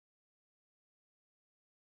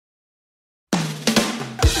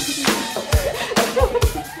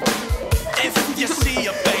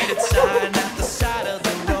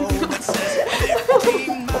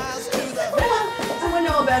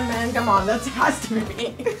has to be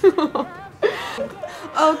me.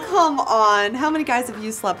 Oh, come on. How many guys have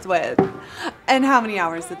you slept with? And how many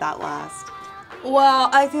hours did that last? Well,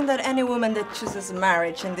 I think that any woman that chooses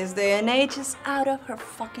marriage in this day and age is out of her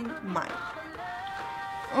fucking mind.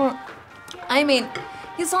 I mean,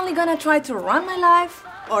 he's only gonna try to run my life,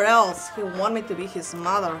 or else he'll want me to be his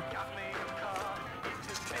mother.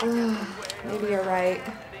 Maybe you're right.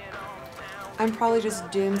 I'm probably just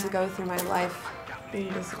doomed to go through my life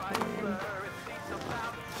being disappointed.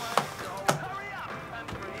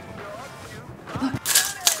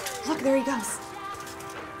 Look, there he goes.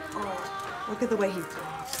 Oh, look at the way he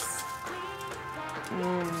walks.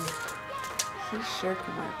 He sure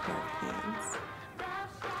can wear a pair of pants.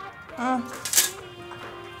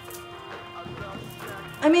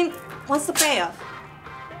 I mean, what's the payoff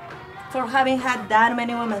for having had that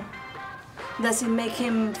many women? Does it make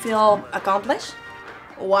him feel accomplished,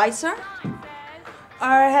 wiser,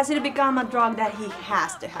 or has it become a drug that he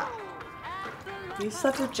has to have? You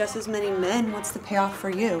slept with just as many men. What's the payoff for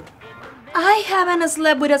you? I haven't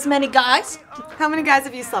slept with as many guys. How many guys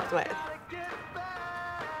have you slept with?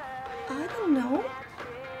 I don't know.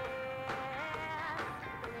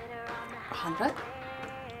 100?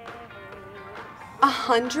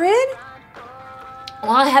 100?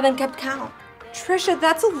 Well, I haven't kept count. Trisha,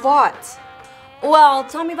 that's a lot. Well,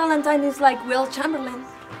 Tommy Valentine is like Will Chamberlain.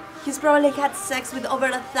 He's probably had sex with over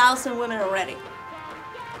 1,000 women already.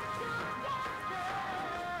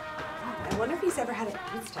 I wonder if he's ever had an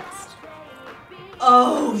AIDS test.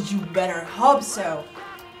 Oh, you better hope so.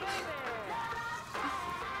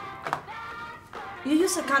 You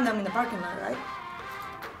use a condom in the parking lot, right?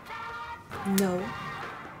 No.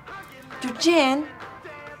 Gorgeanne?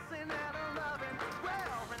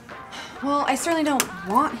 Well, I certainly don't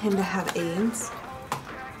want him to have AIDS.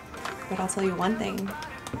 But I'll tell you one thing.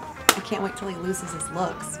 I can't wait till he loses his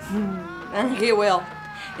looks. And he will.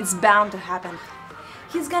 It's bound to happen.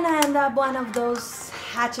 He's gonna end up one of those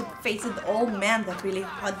hatchet-faced old men that really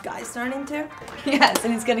hot guys turn into. Yes,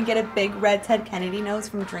 and he's gonna get a big red Ted Kennedy nose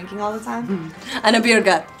from drinking all the time. And a beer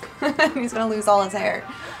gut. He's gonna lose all his hair.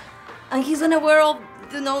 And he's gonna wear all,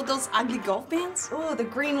 those ugly golf pants. Oh, the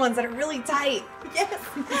green ones that are really tight. Yes.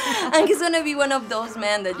 And he's gonna be one of those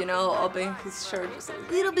men that, open his shirt just a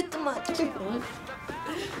little bit too much.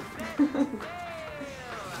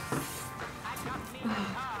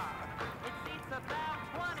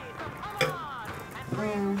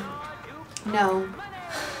 No,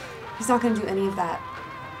 he's not gonna do any of that.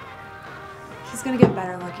 He's gonna get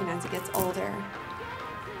better looking as he gets older.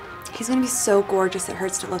 He's gonna be so gorgeous it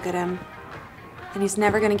hurts to look at him. And he's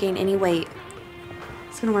never gonna gain any weight.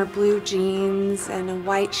 He's gonna wear blue jeans and a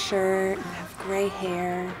white shirt and have gray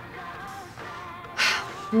hair.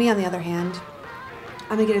 Me, on the other hand,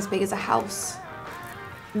 I'm gonna get as big as a house.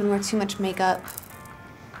 I'm gonna wear too much makeup.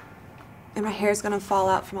 And my hair's gonna fall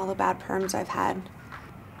out from all the bad perms I've had.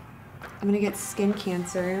 I'm gonna get skin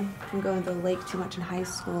cancer from going to the lake too much in high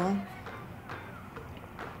school.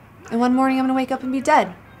 And one morning I'm gonna wake up and be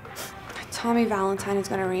dead. Tommy Valentine is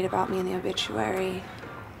gonna read about me in the obituary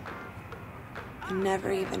and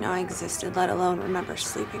never even know I existed, let alone remember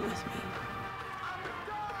sleeping with me.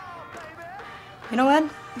 You know what?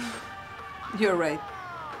 You're right.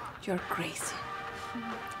 You're crazy.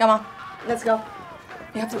 Come on, let's go.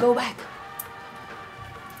 We have to go back.